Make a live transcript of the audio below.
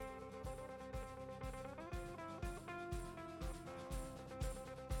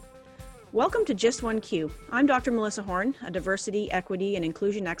Welcome to Just One Q. I'm Dr. Melissa Horn, a diversity, equity, and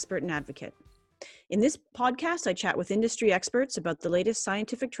inclusion expert and advocate. In this podcast, I chat with industry experts about the latest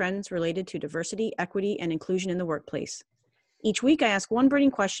scientific trends related to diversity, equity, and inclusion in the workplace. Each week, I ask one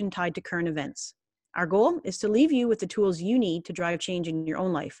burning question tied to current events. Our goal is to leave you with the tools you need to drive change in your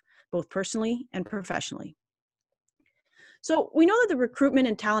own life, both personally and professionally. So we know that the recruitment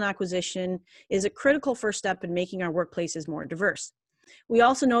and talent acquisition is a critical first step in making our workplaces more diverse. We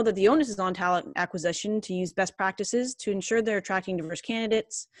also know that the onus is on talent acquisition to use best practices to ensure they're attracting diverse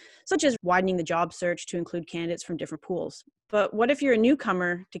candidates, such as widening the job search to include candidates from different pools. But what if you're a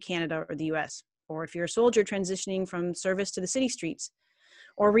newcomer to Canada or the US? Or if you're a soldier transitioning from service to the city streets?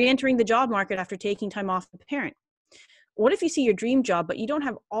 Or re-entering the job market after taking time off as a parent? What if you see your dream job, but you don't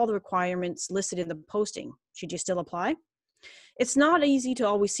have all the requirements listed in the posting? Should you still apply? It's not easy to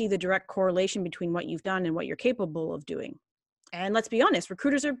always see the direct correlation between what you've done and what you're capable of doing. And let's be honest,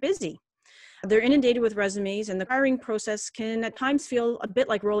 recruiters are busy. They're inundated with resumes, and the hiring process can at times feel a bit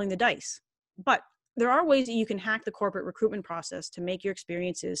like rolling the dice. But there are ways that you can hack the corporate recruitment process to make your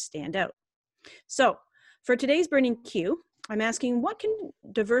experiences stand out. So for today's Burning Q, I'm asking, what can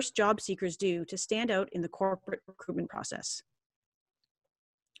diverse job seekers do to stand out in the corporate recruitment process?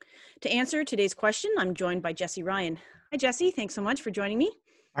 To answer today's question, I'm joined by Jesse Ryan. Hi, Jesse. Thanks so much for joining me.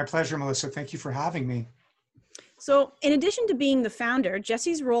 My pleasure, Melissa. Thank you for having me. So in addition to being the founder,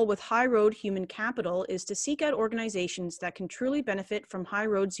 Jesse's role with High Road Human Capital is to seek out organizations that can truly benefit from High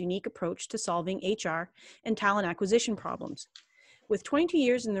Road's unique approach to solving HR and talent acquisition problems. With 22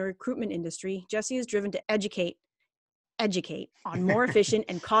 years in the recruitment industry, Jesse is driven to educate on more efficient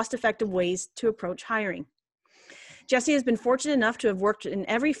and cost-effective ways to approach hiring. Jesse has been fortunate enough to have worked in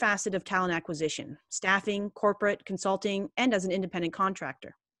every facet of talent acquisition: staffing, corporate, consulting, and as an independent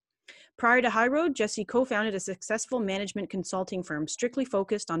contractor. Prior to High Road, Jesse co-founded a successful management consulting firm strictly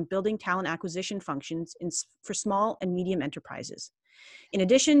focused on building talent acquisition functions for small and medium enterprises. In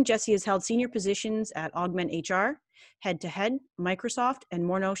addition, Jesse has held senior positions at Augment HR, Head to Head, Microsoft, and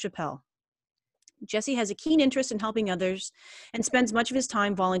Morneau Shepell. Jesse has a keen interest in helping others and spends much of his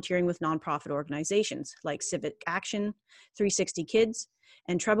time volunteering with nonprofit organizations like Civic Action, 360 Kids,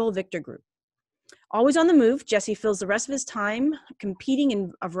 and Treble Victor Group. Always on the move, Jesse fills the rest of his time competing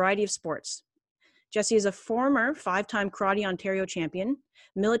in a variety of sports. Jesse is a former 5-time Karate Ontario champion,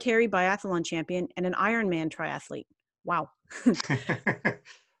 military biathlon champion, and an Ironman triathlete. Wow.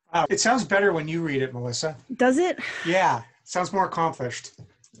 Wow. It sounds better when you read it, Melissa. Does it? Yeah, sounds more accomplished.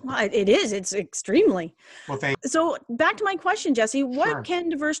 Well, it is. It's extremely. Well, thanks. So back to my question, Jesse, what Sure. can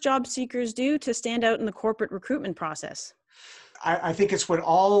diverse job seekers do to stand out in the corporate recruitment process? I think it's what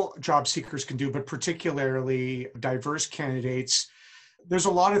all job seekers can do, but particularly diverse candidates. There's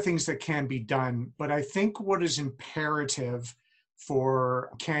a lot of things that can be done, but I think what is imperative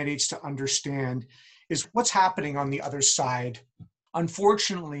for candidates to understand is what's happening on the other side.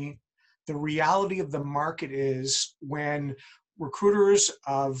 Unfortunately, the reality of the market is when recruiters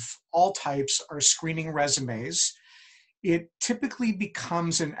of all types are screening resumes, it typically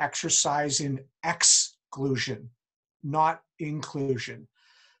becomes an exercise in exclusion, not inclusion.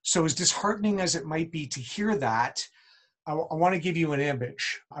 So as disheartening as it might be to hear that, I want to give you an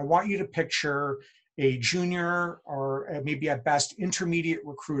image. I want you to picture a junior or maybe at best intermediate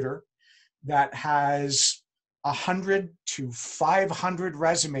recruiter that has 100 to 500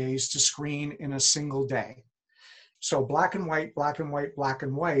 resumes to screen in a single day. So black and white, black and white, black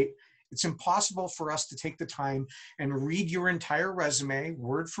and white. It's impossible for us to take the time and read your entire resume,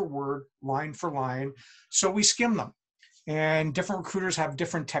 word for word, line for line. So we skim them. And different recruiters have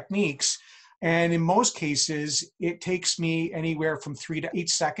different techniques. And in most cases, it takes me anywhere from 3 to 8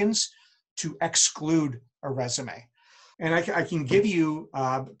 seconds to exclude a resume. And I can give you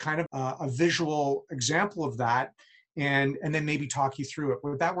kind of a visual example of that and then maybe talk you through it.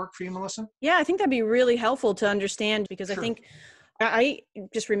 Would that work for you, Melissa? Yeah, I think that'd be really helpful to understand, because Sure. I think I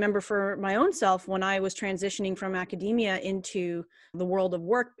just remember for my own self when I was transitioning from academia into the world of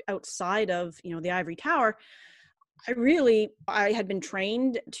work outside of, the ivory tower, I had been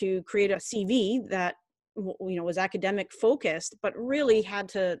trained to create a CV that, was academic focused, but really had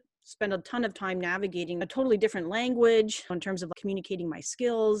to spend a ton of time navigating a totally different language in terms of communicating my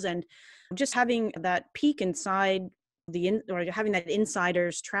skills, and just having that peek inside or having that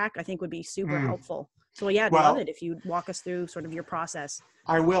insider's track, I think would be super helpful. So yeah, I'd love it if you'd walk us through sort of your process.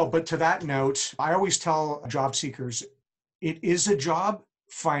 I will, but to that note, I always tell job seekers, it is a job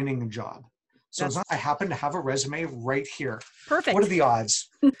finding a job. So it's not, I happen to have a resume right here. Perfect. What are the odds?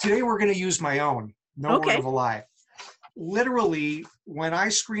 Today we're going to use my own. No word of a lie. Literally, when I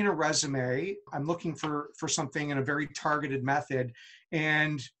screen a resume, I'm looking for something in a very targeted method,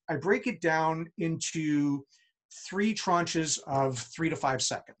 and I break it down into 3 tranches of 3 to 5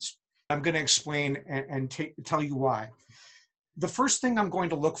 seconds. I'm going to explain and tell you why. The first thing I'm going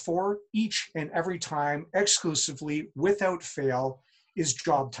to look for each and every time, exclusively, without fail, is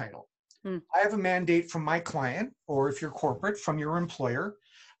job title. I have a mandate from my client, or if you're corporate, from your employer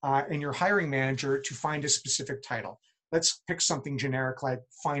and your hiring manager to find a specific title. Let's pick something generic like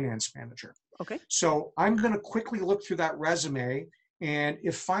finance manager. Okay. So I'm going to quickly look through that resume, and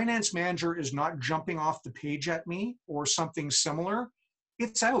if finance manager is not jumping off the page at me or something similar,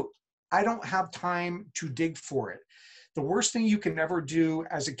 it's out. I don't have time to dig for it. The worst thing you can ever do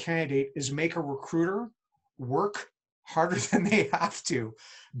as a candidate is make a recruiter work harder than they have to.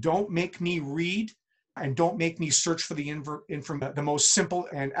 Don't make me read, and don't make me search for the most simple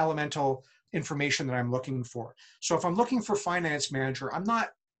and elemental information that I'm looking for. So if I'm looking for finance manager, I'm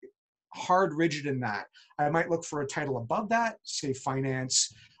not hard rigid in that. I might look for a title above that, say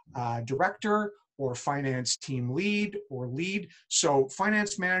finance director or finance team lead or lead. So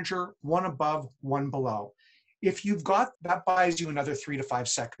finance manager, one above, one below. If you've got, that buys you another 3 to 5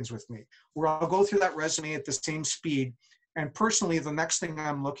 seconds with me, where I'll go through that resume at the same speed. And personally, the next thing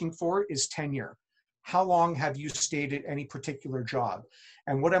I'm looking for is tenure. How long have you stayed at any particular job?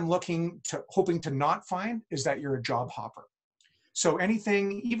 And what I'm hoping to not find is that you're a job hopper. So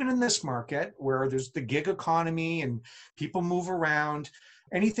anything, even in this market where there's the gig economy and people move around,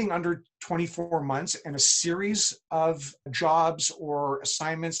 anything under 24 months and a series of jobs or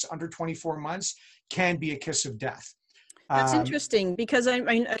assignments under 24 months can be a kiss of death. That's interesting, because I'm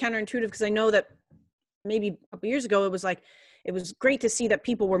counterintuitive, because I know that maybe a couple years ago it was like, it was great to see that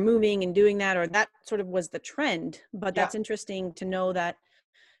people were moving and doing that, or that sort of was the trend. But that's interesting to know that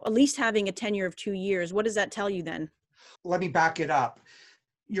at least having a tenure of 2 years, what does that tell you then? Let me back it up.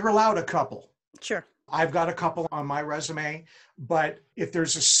 You're allowed a couple. Sure. I've got a couple on my resume, but if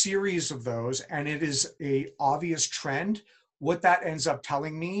there's a series of those and it is a obvious trend, what that ends up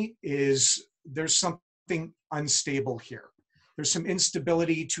telling me is there's something unstable here. There's some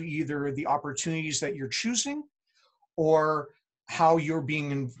instability to either the opportunities that you're choosing or how you're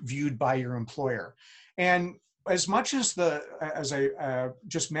being viewed by your employer. And as much as I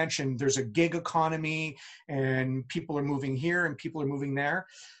just mentioned, there's a gig economy and people are moving here and people are moving there.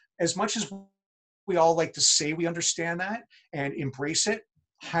 As much as we all like to say we understand that and embrace it,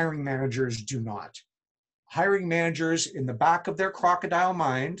 hiring managers do not. Hiring managers, in the back of their crocodile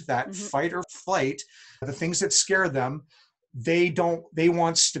mind, that fight or flight, the things that scare them, they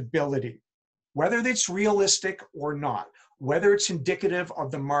want stability. Whether it's realistic or not, whether it's indicative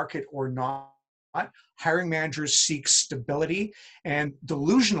of the market or not, hiring managers seek stability. And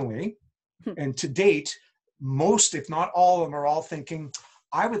delusionally, and to date, most, if not all of them, are all thinking,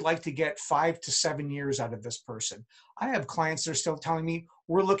 I would like to get 5 to 7 years out of this person. I have clients that are still telling me,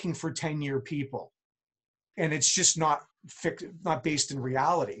 we're looking for 10-year people. And it's just not based in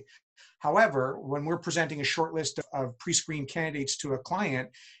reality. However, when we're presenting a short list of pre-screened candidates to a client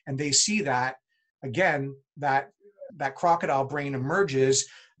and they see that, again, that crocodile brain emerges,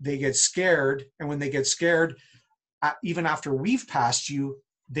 they get scared. And when they get scared, even after we've passed you,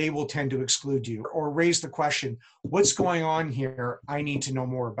 they will tend to exclude you or raise the question, what's going on here? I need to know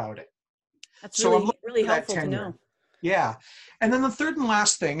more about it. That's really helpful to know. Yeah. And then the third and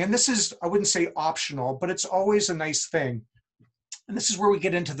last thing, and this is, I wouldn't say optional, but it's always a nice thing. And this is where we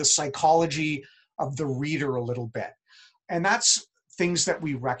get into the psychology of the reader a little bit. And that's things that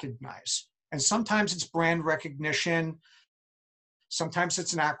we recognize. And sometimes it's brand recognition. Sometimes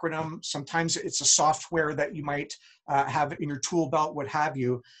it's an acronym. Sometimes it's a software that you might have in your tool belt, what have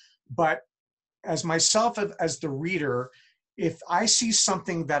you. But as myself, as the reader, if I see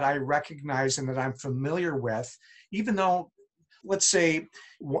something that I recognize and that I'm familiar with, even though, let's say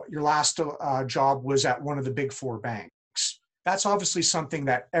your last job was at one of the big 4 banks, that's obviously something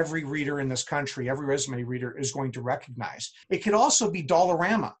that every reader in this country, every resume reader is going to recognize. It could also be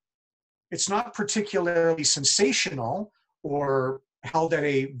Dollarama. It's not particularly sensational or held at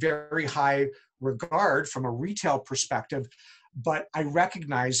a very high regard from a retail perspective, but I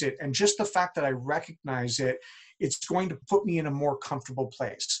recognize it. And just the fact that I recognize it, it's going to put me in a more comfortable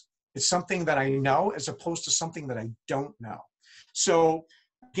place. It's something that I know as opposed to something that I don't know. So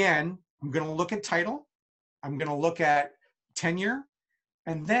again, I'm going to look at title. I'm going to look at tenure.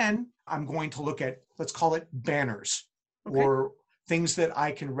 And then I'm going to look at, let's call it banners, or things that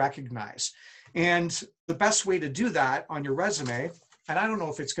I can recognize. And the best way to do that on your resume, and I don't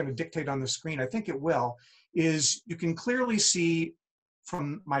know if it's going to dictate on the screen, I think it will, is you can clearly see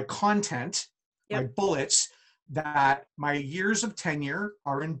from my content, my bullets, that my years of tenure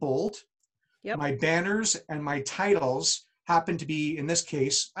are in bold. Yep. My banners and my titles happen to be, in this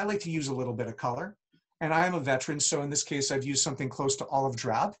case, I like to use a little bit of color. And I'm a veteran, so in this case, I've used something close to olive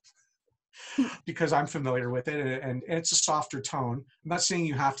drab because I'm familiar with it, and it's a softer tone. I'm not saying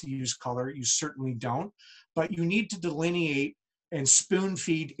you have to use color, you certainly don't, but you need to delineate and spoon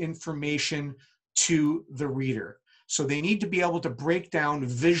feed information to the reader. So they need to be able to break down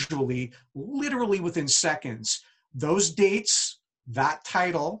visually, literally within seconds, those dates, that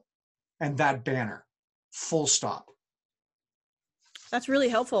title, and that banner, full stop. That's really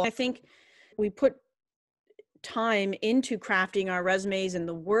helpful. I think we put time into crafting our resumes and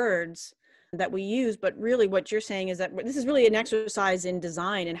the words that we use, but really what you're saying is that this is really an exercise in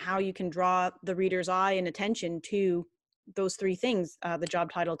design and how you can draw the reader's eye and attention to those three things, the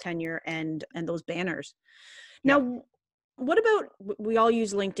job title, tenure, and those banners. Yeah. Now, what about, we all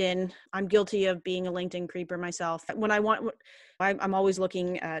use LinkedIn. I'm guilty of being a LinkedIn creeper myself. When I'm always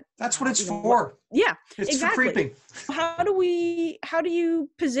looking at. That's what it's for. Yeah, it's exactly. For creeping. How do you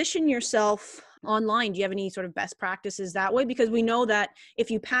position yourself online? Do you have any sort of best practices that way? Because we know that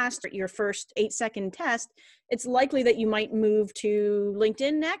if you passed your first 8-second test, it's likely that you might move to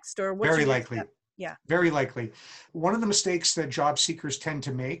LinkedIn next, or what's Very your likely. step? Yeah. Very likely. One of the mistakes that job seekers tend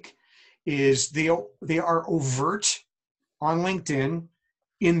to make is they are overt on LinkedIn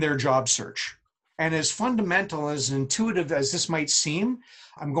in their job search. And as fundamental, as intuitive as this might seem,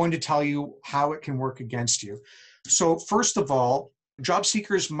 I'm going to tell you how it can work against you. So first of all, job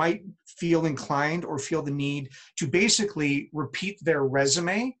seekers might feel inclined or feel the need to basically repeat their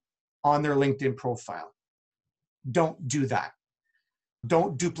resume on their LinkedIn profile. Don't do that.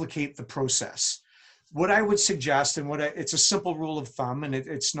 Don't duplicate the process. What I would suggest, and it's a simple rule of thumb, and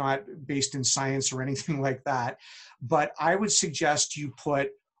it's not based in science or anything like that, but I would suggest you put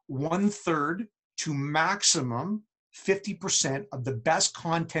 1/3 to maximum 50% of the best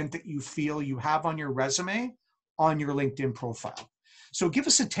content that you feel you have on your resume on your LinkedIn profile. So give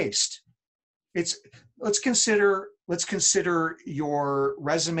us a taste. Let's consider your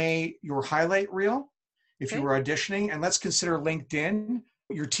resume your highlight reel if you were auditioning, and let's consider LinkedIn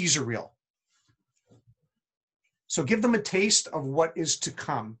your teaser reel. So give them a taste of what is to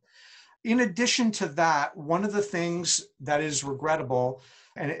come. In addition to that, one of the things that is regrettable,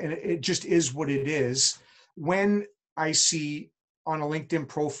 and it just is what it is, when I see on a LinkedIn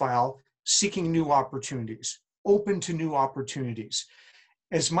profile seeking new opportunities, open to new opportunities,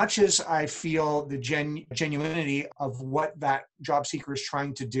 as much as I feel the genuinity of what that job seeker is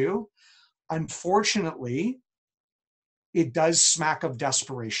trying to do, unfortunately, it does smack of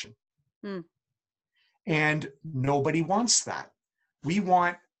desperation. And nobody wants that. We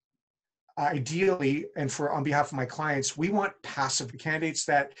want, ideally, and on behalf of my clients, we want passive candidates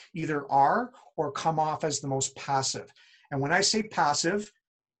that either are or come off as the most passive. And when I say passive,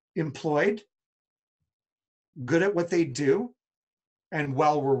 employed, good at what they do, and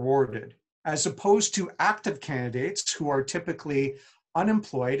well rewarded, as opposed to active candidates who are typically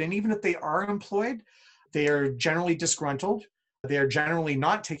unemployed. And even if they are employed, they are generally disgruntled. They are generally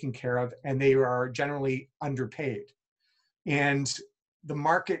not taken care of, and they are generally underpaid. And the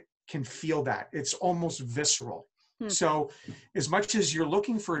market can feel that. It's almost visceral. So as much as you're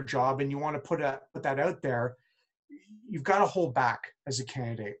looking for a job and you want to put that out there, you've got to hold back as a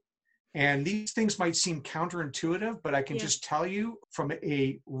candidate. And these things might seem counterintuitive, but I can just tell you from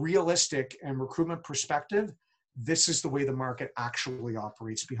a realistic and recruitment perspective, this is the way the market actually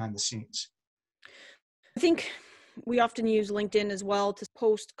operates behind the scenes. I think we often use LinkedIn as well to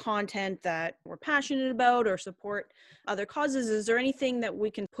post content that we're passionate about or support other causes. Is there anything that we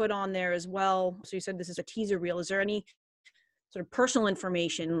can put on there as well? So you said this is a teaser reel. Is there any sort of personal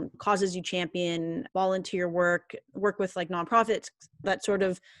information, causes you champion, volunteer work with like nonprofits that sort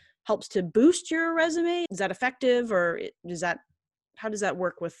of helps to boost your resume? Is that effective, or how does that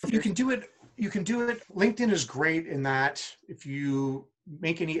work with? You can do it. LinkedIn is great in that if you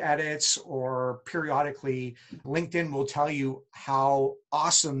make any edits or periodically, LinkedIn will tell you how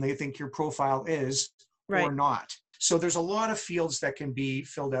awesome they think your profile is or not. So there's a lot of fields that can be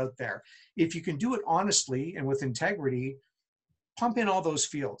filled out there. If you can do it honestly and with integrity, pump in all those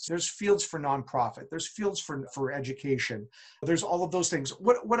fields. There's fields for nonprofit. There's fields for education. There's all of those things.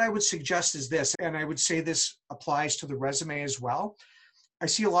 What I would suggest is this, and I would say this applies to the resume as well. I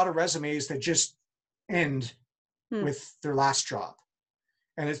see a lot of resumes that just end with their last job.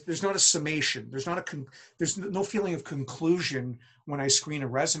 And there's not a summation. There's no feeling of conclusion when I screen a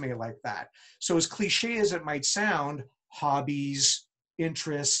resume like that. So as cliche as it might sound, hobbies,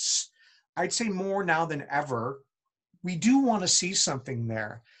 interests, I'd say more now than ever, we do want to see something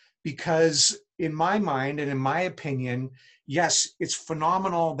there, because in my mind and in my opinion, yes, it's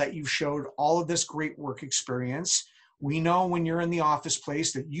phenomenal that you've showed all of this great work experience. We know when you're in the office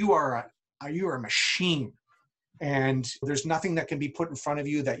place that you are a machine, and there's nothing that can be put in front of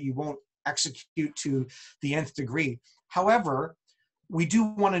you that you won't execute to the nth degree. However, we do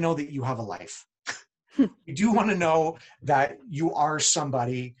want to know that you have a life. We do want to know that you are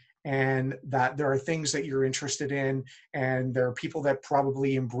somebody and that there are things that you're interested in, and there are people that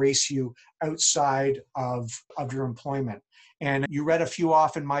probably embrace you outside of your employment. And you read a few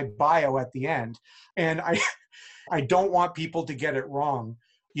off in my bio at the end. And I don't want people to get it wrong.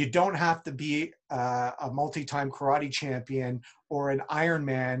 You don't have to be a multi-time karate champion or an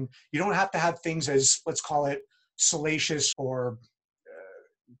Ironman. You don't have to have things as, let's call it, salacious or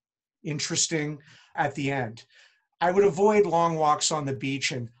interesting at the end. I would avoid long walks on the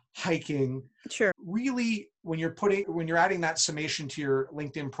beach and hiking. Sure. Really, when you're adding that summation to your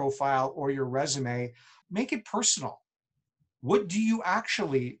LinkedIn profile or your resume, make it personal. What do you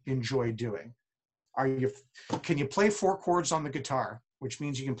actually enjoy doing? Can you play 4 chords on the guitar, which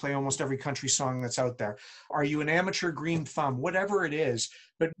means you can play almost every country song that's out there? Are you an amateur green thumb? Whatever it is,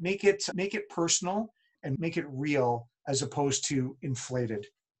 but make it personal and make it real as opposed to inflated.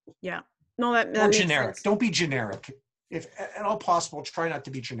 Yeah. No, that or makes generic. sense. Don't be generic. If at all possible, try not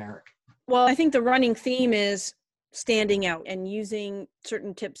to be generic. Well, I think the running theme is standing out and using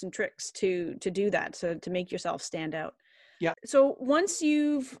certain tips and tricks to do that, so to make yourself stand out. Yeah. So once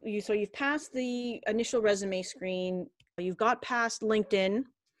you've passed the initial resume screen, you've got past LinkedIn.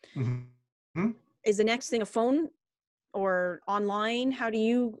 Mm-hmm. Is the next thing a phone or online? How do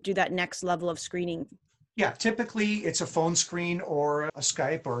you do that next level of screening? Yeah, typically it's a phone screen or a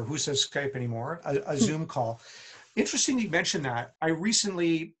Skype, or who says Skype anymore, a Zoom call. Interesting you mentioned that. I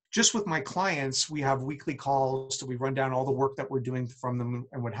recently, just with my clients, we have weekly calls that we run down all the work that we're doing from them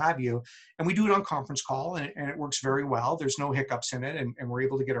and what have you. And we do it on conference call, and it works very well. There's no hiccups in it, and we're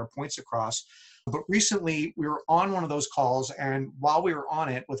able to get our points across. But recently we were on one of those calls, and while we were on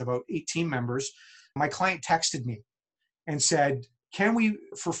it with about 8 team members, my client texted me and said, can we,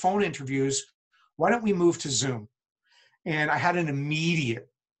 for phone interviews, why don't we move to Zoom? And I had an immediate,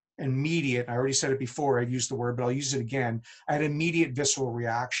 I already said it before, I've used the word, but I'll use it again. I had an immediate visceral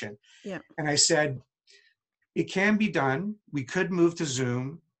reaction. Yeah. And I said, it can be done. We could move to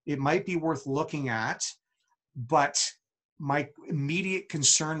Zoom. It might be worth looking at. But my immediate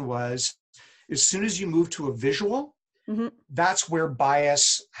concern was, as soon as you move to a visual, mm-hmm. that's where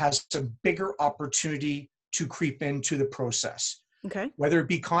bias has a bigger opportunity to creep into the process. Okay. Whether it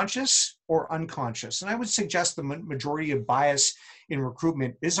be conscious or unconscious. And I would suggest the majority of bias in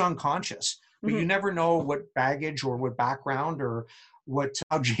recruitment is unconscious, but you never know what baggage or what background or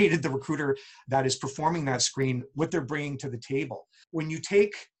how jaded the recruiter that is performing that screen, what they're bringing to the table. When you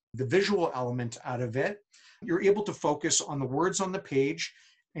take the visual element out of it, you're able to focus on the words on the page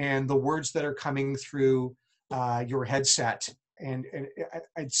and the words that are coming through your headset. And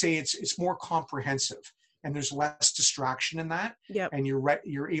I'd say it's more comprehensive. And there's less distraction in that. Yep. And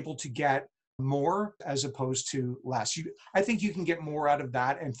you're able to get more as opposed to less. I think you can get more out of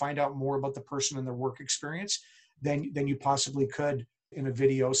that and find out more about the person and their work experience than you possibly could in a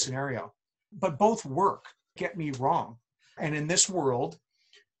video scenario. But both work, get me wrong. And in this world,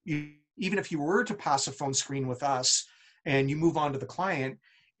 even if you were to pass a phone screen with us and you move on to the client,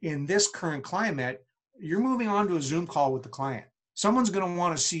 in this current climate, you're moving on to a Zoom call with the client. Someone's going to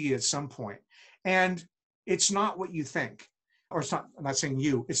want to see you at some point. And it's not what you think, or it's not, I'm not saying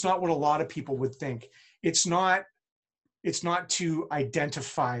you, it's not what a lot of people would think. It's not to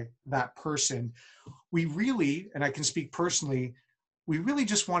identify that person. We really, and I can speak personally, we really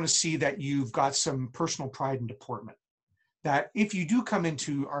just want to see that you've got some personal pride and deportment. That if you do come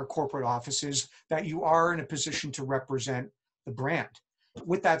into our corporate offices, that you are in a position to represent the brand.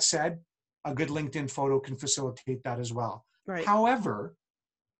 With that said, a good LinkedIn photo can facilitate that as well. Right. However,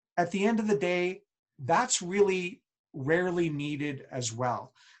 at the end of the day, that's really rarely needed as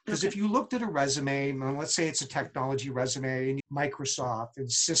well. Because if you looked at a resume, and let's say it's a technology resume, and Microsoft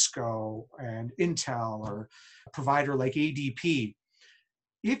and Cisco and Intel or a provider like ADP,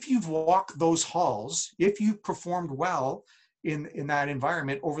 if you've walked those halls, if you've performed well in that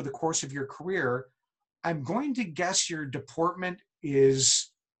environment over the course of your career, I'm going to guess your deportment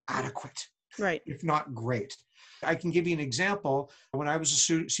is adequate, right? If not great. I can give you an example. When I was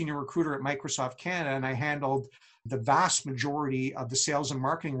a senior recruiter at Microsoft Canada and I handled the vast majority of the sales and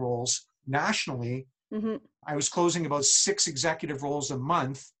marketing roles nationally, I was closing about 6 executive roles a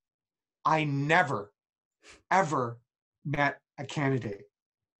month. I never, ever met a candidate.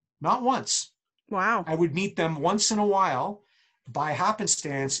 Not once. Wow. I would meet them once in a while by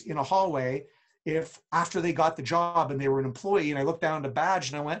happenstance in a hallway, if after they got the job and they were an employee and I looked down at the badge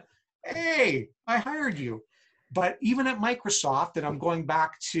and I went, hey, I hired you. But even at Microsoft, and I'm going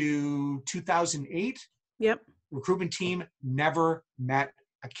back to 2008, Yep. recruitment team never met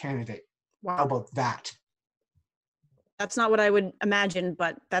a candidate. Wow. How about that? That's not what I would imagine,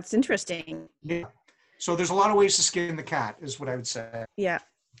 but that's interesting. Yeah. So there's a lot of ways to skin the cat, is what I would say. Yeah.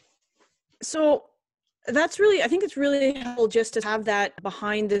 So that's really, I think it's really helpful just to have that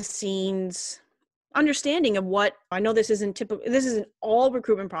behind the scenes understanding of what, I know this isn't typical, this isn't all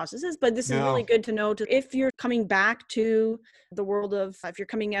recruitment processes, but this is really good to know if you're coming back to the world of, if you're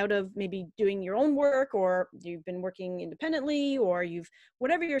coming out of maybe doing your own work, or you've been working independently, or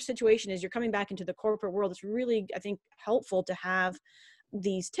whatever your situation is, you're coming back into the corporate world. It's really, I think, helpful to have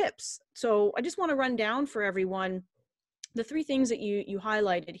these tips. So I just want to run down for everyone the 3 things that you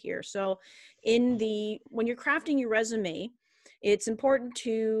highlighted here. So when you're crafting your resume, it's important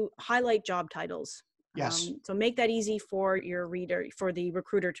to highlight job titles. Yes. So make that easy for your reader, for the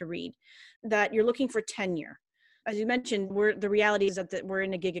recruiter to read, that you're looking for tenure. As you mentioned, the reality is that we're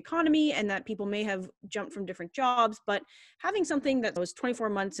in a gig economy and that people may have jumped from different jobs, but having something that was 24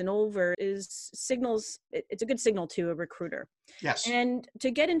 months and over it's a good signal to a recruiter. Yes. And to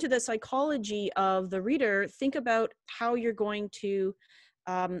get into the psychology of the reader, think about how you're going to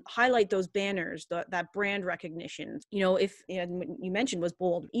highlight those banners, that brand recognition. If you mentioned was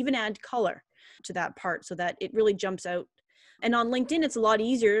bold, even add color to that part so that it really jumps out. And on LinkedIn, it's a lot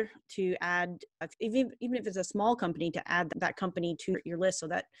easier to add, even if it's a small company, to add that company to your list so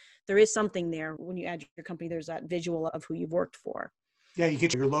that there is something there. When you add your company, there's that visual of who you've worked for. Yeah, you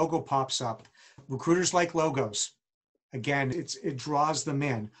get your logo pops up. Recruiters like logos. Again, it draws them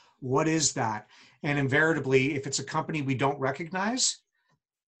in. What is that? And invariably, if it's a company we don't recognize,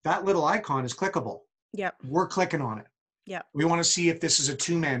 that little icon is clickable. Yep. We're clicking on it. Yeah. We want to see if this is a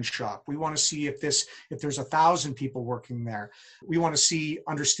 2-man shop. We want to see if there's 1,000 people working there. We want to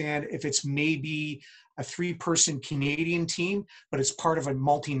understand if it's maybe a 3-person Canadian team, but it's part of a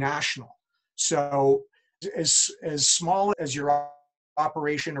multinational. So as small as your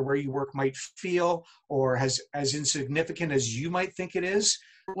operation or where you work might feel, or as insignificant as you might think it is,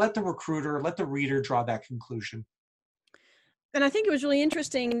 let the reader draw that conclusion. And I think it was really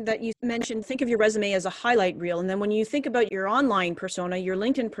interesting that you mentioned, think of your resume as a highlight reel. And then when you think about your online persona, your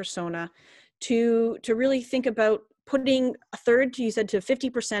LinkedIn persona, to really think about putting a third, you said, to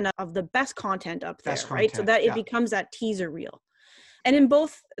 50% of the best content up there, right? So that it becomes that teaser reel. And in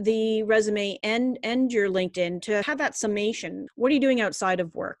both the resume and your LinkedIn, to have that summation, what are you doing outside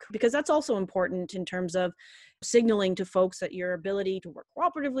of work? Because that's also important in terms of signaling to folks that your ability to work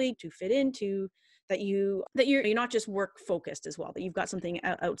cooperatively, to fit into, that you're not just work focused as well, that you've got something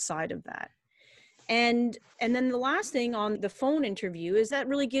outside of that. And then the last thing on the phone interview is that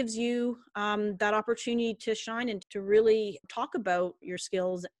really gives you that opportunity to shine and to really talk about your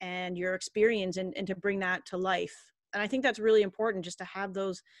skills and your experience and to bring that to life. And I think that's really important, just to have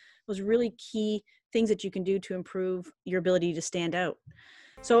those really key things that you can do to improve your ability to stand out.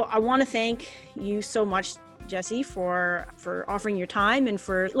 So I want to thank you so much, Jesse, for offering your time and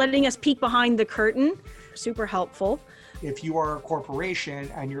for letting us peek behind the curtain. Super helpful. If you are a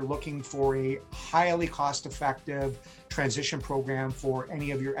corporation and you're looking for a highly cost-effective transition program for any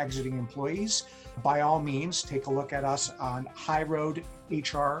of your exiting employees, by all means, take a look at us on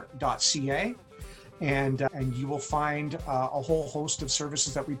highroadhr.ca. And you will find a whole host of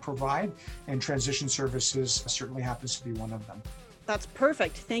services that we provide, and transition services certainly happens to be one of them. That's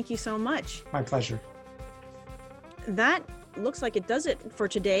perfect. Thank you so much. My pleasure. That looks like it does it for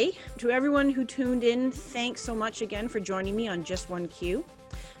today. To everyone who tuned in, thanks so much again for joining me on Just One Q.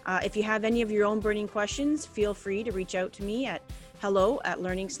 If you have any of your own burning questions, feel free to reach out to me at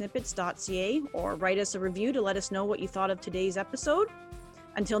hello@learningsnippets.ca or write us a review to let us know what you thought of today's episode.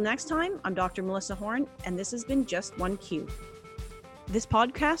 Until next time, I'm Dr. Melissa Horn, and this has been Just One Q. This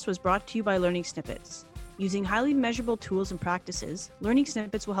podcast was brought to you by Learning Snippets. Using highly measurable tools and practices, Learning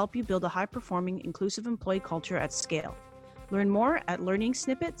Snippets will help you build a high-performing, inclusive employee culture at scale. Learn more at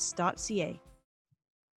learningsnippets.ca.